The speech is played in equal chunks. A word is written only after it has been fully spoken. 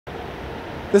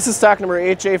This is stock number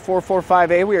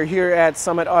 8J445A. We are here at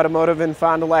Summit Automotive in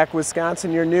Fond du Lac,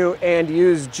 Wisconsin, your new and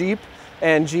used Jeep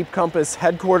and Jeep Compass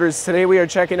headquarters. Today we are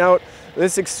checking out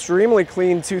this extremely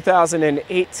clean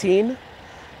 2018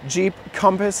 Jeep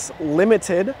Compass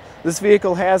Limited. This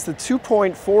vehicle has the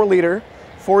 2.4 liter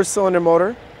 4-cylinder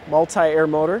motor, multi-air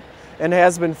motor, and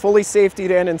has been fully safetied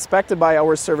and inspected by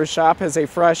our service shop. Has a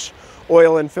fresh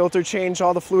oil and filter change.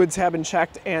 All the fluids have been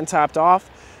checked and topped off,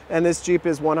 and this Jeep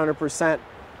is 100%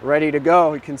 ready to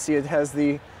go. You can see it has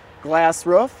the glass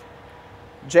roof.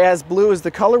 Jazz blue is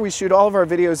the color. We shoot all of our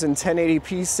videos in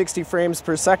 1080p, 60 frames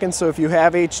per second, so if you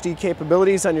have HD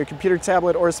capabilities on your computer,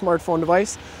 tablet, or smartphone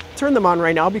device, turn them on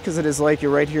right now, because it is like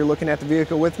you're right here looking at the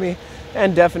vehicle with me,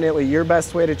 and definitely your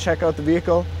best way to check out the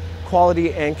vehicle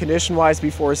quality and condition wise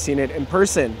before seeing it in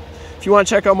person. If you want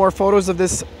to check out more photos of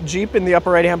this Jeep, in the upper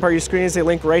right hand part of your screen is a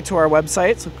link right to our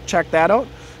website, so check that out.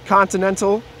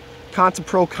 Continental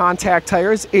Contapro contact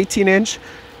tires, 18-inch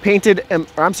painted,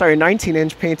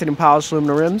 19-inch painted and polished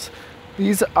aluminum rims.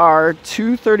 These are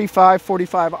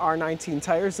 235/45 R19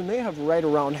 tires, and they have right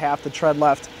around half the tread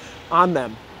left on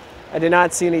them. I did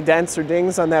not see any dents or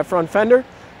dings on that front fender.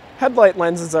 Headlight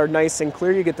lenses are nice and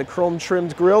clear. You get the chrome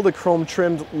trimmed grille, the chrome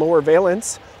trimmed lower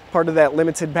valence, part of that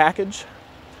limited package.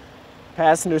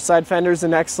 Passenger side fender's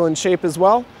in excellent shape as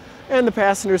well, and the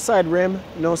passenger side rim,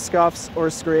 no scuffs or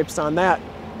scrapes on that.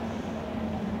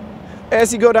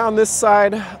 As you go down this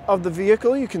side of the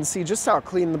vehicle, you can see just how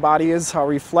clean the body is, how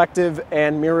reflective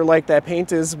and mirror-like that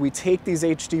paint is. We take these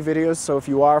HD videos, so if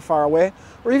you are far away,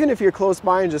 or even if you're close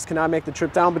by and just cannot make the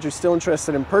trip down, but you're still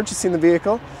interested in purchasing the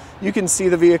vehicle, you can see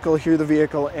the vehicle, hear the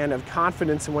vehicle, and have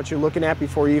confidence in what you're looking at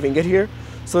before you even get here,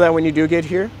 so that when you do get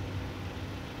here,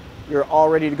 you're all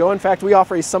ready to go. In fact, we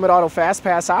offer a Summit Auto Fast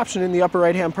Pass option in the upper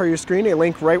right-hand part of your screen, a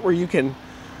link right where you can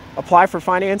apply for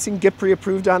financing, get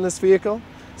pre-approved on this vehicle,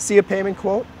 see a payment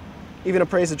quote, even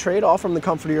appraise a trade, all from the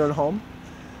comfort of your own home.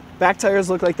 Back tires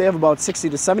look like they have about 60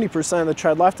 to 70% of the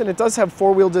tread left, and it does have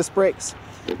 4-wheel disc brakes.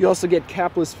 You also get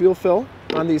capless fuel fill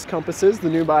on these Compasses, the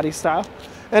new body style.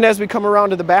 And as we come around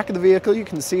to the back of the vehicle, you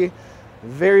can see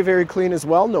very, very clean as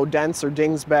well. No dents or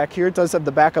dings back here. It does have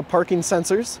the backup parking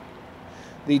sensors.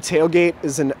 The tailgate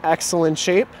is in excellent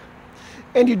shape,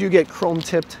 and you do get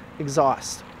chrome-tipped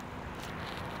exhaust.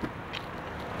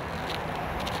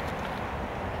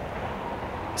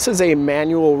 This is a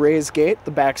manual raised gate. The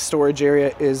back storage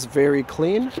area is very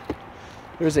clean.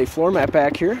 There's a floor mat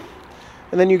back here.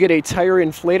 And then you get a tire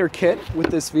inflator kit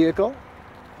with this vehicle.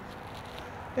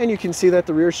 And you can see that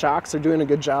the rear shocks are doing a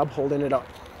good job holding it up.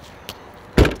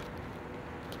 It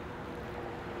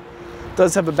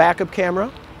does have a backup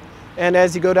camera. And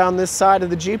as you go down this side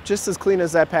of the Jeep, just as clean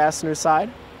as that passenger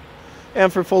side.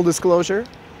 And for full disclosure,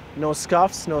 no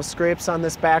scuffs, no scrapes on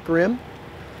this back rim.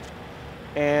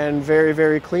 And very,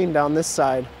 very clean down this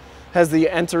side. Has the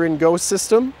enter and go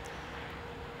system,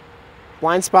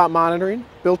 blind spot monitoring,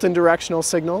 built-in directional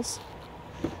signals.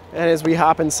 And as we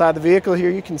hop inside the vehicle here,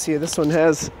 you can see this one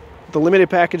has, the limited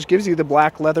package gives you the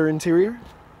black leather interior.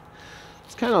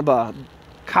 It's kind of a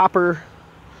copper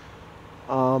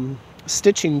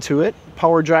stitching to it.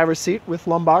 Power driver seat with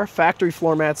lumbar, factory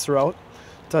floor mats throughout.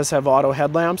 It does have auto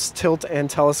headlamps, tilt and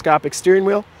telescopic steering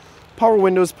wheel, power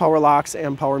windows, power locks,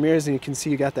 and power mirrors, and you can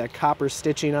see you got that copper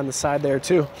stitching on the side there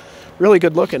too. Really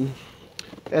good looking.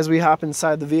 As we hop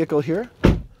inside the vehicle here,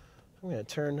 I'm going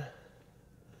to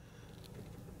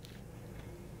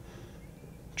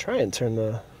try and turn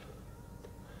the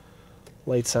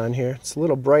lights on here. It's a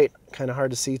little bright, kind of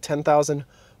hard to see.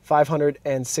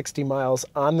 10,560 miles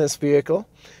on this vehicle.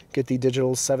 Get the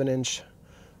digital 7-inch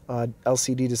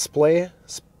LCD display,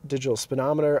 digital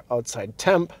speedometer, outside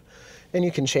temp, and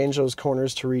you can change those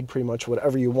corners to read pretty much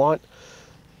whatever you want.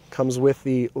 Comes with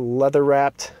the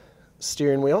leather-wrapped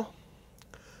steering wheel,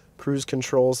 cruise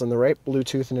controls on the right,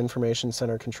 Bluetooth and information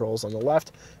center controls on the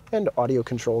left, and audio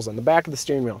controls on the back of the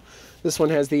steering wheel. This one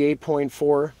has the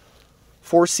 8.4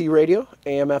 4C radio,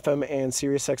 AM, FM, and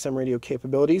Sirius XM radio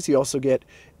capabilities. You also get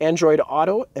Android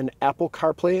Auto and Apple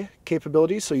CarPlay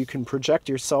capabilities, so you can project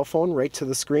your cell phone right to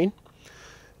the screen.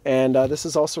 And this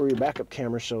is also where your backup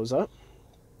camera shows up.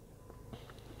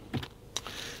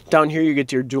 Down here you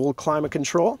get your dual climate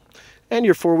control and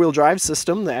your 4-wheel drive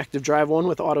system, the active drive one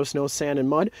with auto, snow, sand, and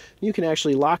mud. You can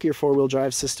actually lock your 4-wheel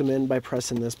drive system in by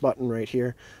pressing this button right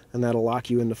here, and that'll lock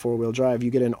you into 4-wheel drive.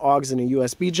 You get an AUX and a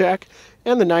USB jack,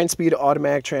 and the 9-speed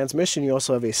automatic transmission. You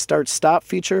also have a start-stop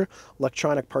feature,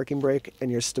 electronic parking brake, and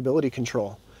your stability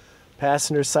control.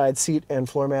 Passenger side seat and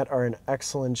floor mat are in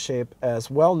excellent shape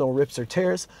as well. No rips or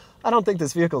tears. I don't think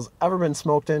this vehicle's ever been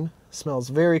smoked in. Smells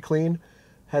very clean.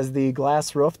 Has the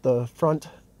glass roof. The front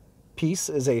piece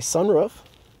is a sunroof.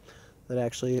 that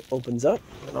actually opens up,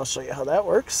 and I'll show you how that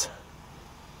works,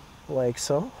 like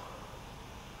so.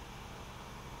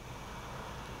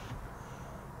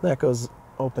 That goes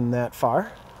open that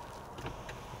far.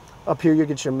 Up here you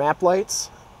get your map lights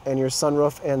and your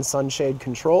sunroof and sunshade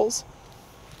controls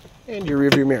and your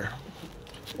rearview mirror.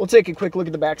 We'll take a quick look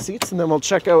at the back seats and then we'll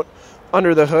check out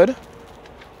under the hood.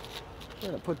 I'm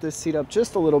going to put this seat up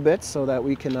just a little bit so that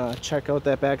we can check out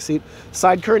that back seat.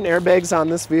 Side curtain airbags on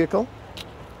this vehicle.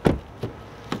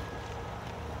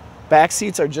 Back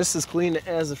seats are just as clean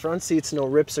as the front seats, no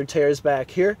rips or tears back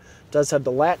here. It does have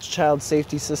the Latch child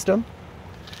safety system.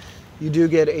 You do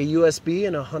get a USB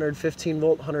and a 115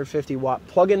 volt, 150 watt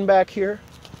plug-in back here.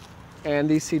 And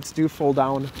these seats do fold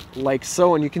down like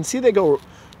so. And you can see they go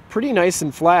pretty nice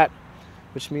and flat,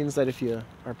 which means that if you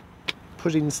are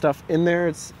pushing stuff in there,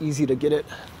 it's easy to get it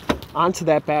onto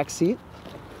that back seat.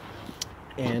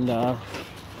 And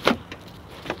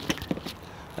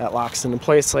that locks into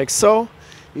place like so.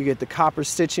 You get the copper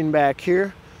stitching back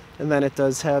here. And then it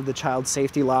does have the child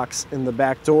safety locks in the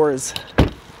back doors.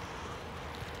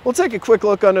 We'll take a quick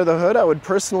look under the hood. I would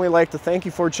personally like to thank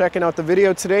you for checking out the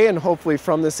video today, and hopefully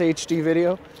from this HD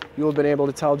video, you will have been able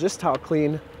to tell just how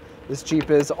clean this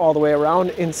Jeep is all the way around,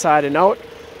 inside and out.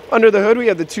 Under the hood, we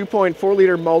have the 2.4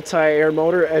 liter multi-air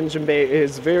motor. Engine bay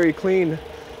is very clean,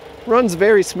 runs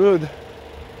very smooth.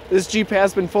 This Jeep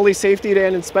has been fully safetied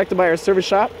and inspected by our service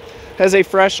shop, has a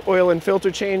fresh oil and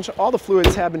filter change. All the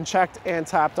fluids have been checked and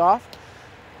topped off.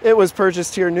 It was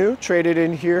purchased here new, traded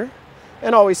in here,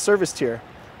 and always serviced here.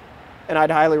 And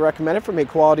I'd highly recommend it from a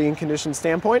quality and condition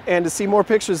standpoint. And to see more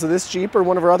pictures of this Jeep or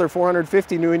one of our other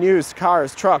 450 new and used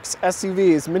cars, trucks,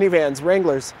 SUVs, minivans,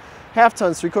 Wranglers, half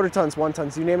tons, 3/4 tons, 1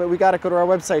 tons, you name it, we got it. Go to our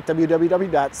website,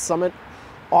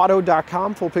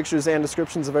 www.summitauto.com. Full pictures and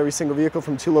descriptions of every single vehicle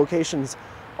from 2 locations,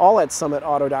 all at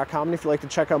summitauto.com. And if you'd like to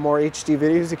check out more HD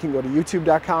videos, you can go to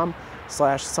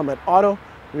youtube.com/summitauto.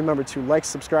 Remember to like,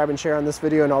 subscribe, and share on this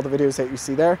video and all the videos that you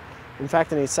see there. In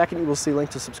fact, in a second, you will see a link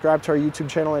to subscribe to our YouTube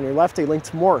channel on your left, a link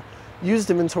to more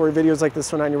used inventory videos like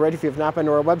this one on your right. If you have not been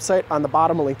to our website, on the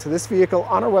bottom, a link to this vehicle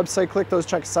on our website. Click those,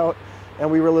 check us out,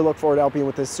 and we really look forward to helping you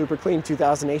with this super clean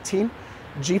 2018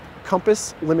 Jeep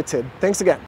Compass Limited. Thanks again.